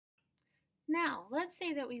Now, let's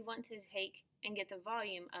say that we want to take and get the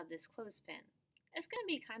volume of this clothespin. It's going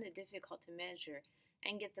to be kind of difficult to measure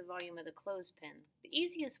and get the volume of the clothespin. The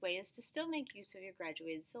easiest way is to still make use of your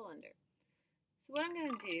graduated cylinder. So what I'm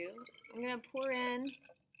going to do, I'm going to pour in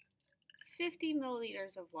 50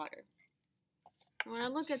 milliliters of water. And when I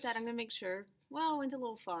look at that, I'm going to make sure, well, I went a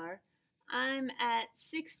little far. I'm at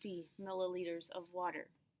 60 milliliters of water.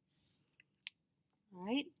 All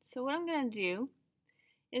right, so what I'm going to do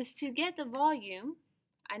is to get the volume,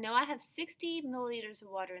 I know I have 60 milliliters of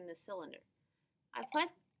water in the cylinder. I put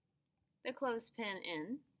the clothespin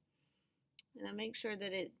in, and I make sure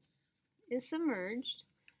that it is submerged,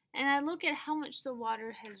 and I look at how much the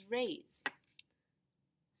water has raised.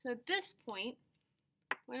 So at this point,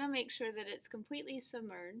 when I make sure that it's completely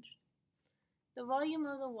submerged, the volume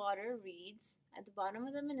of the water reads, at the bottom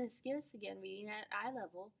of the meniscus, again reading at eye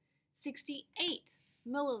level, 68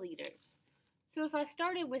 milliliters. So if I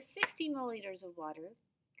started with 60 milliliters of water,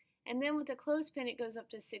 and then with the clothespin it goes up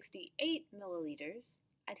to 68 milliliters,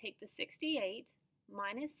 I take the 68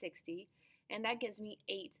 minus 60, and that gives me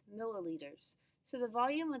 8 milliliters. So the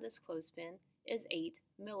volume of this clothespin is 8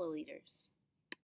 milliliters.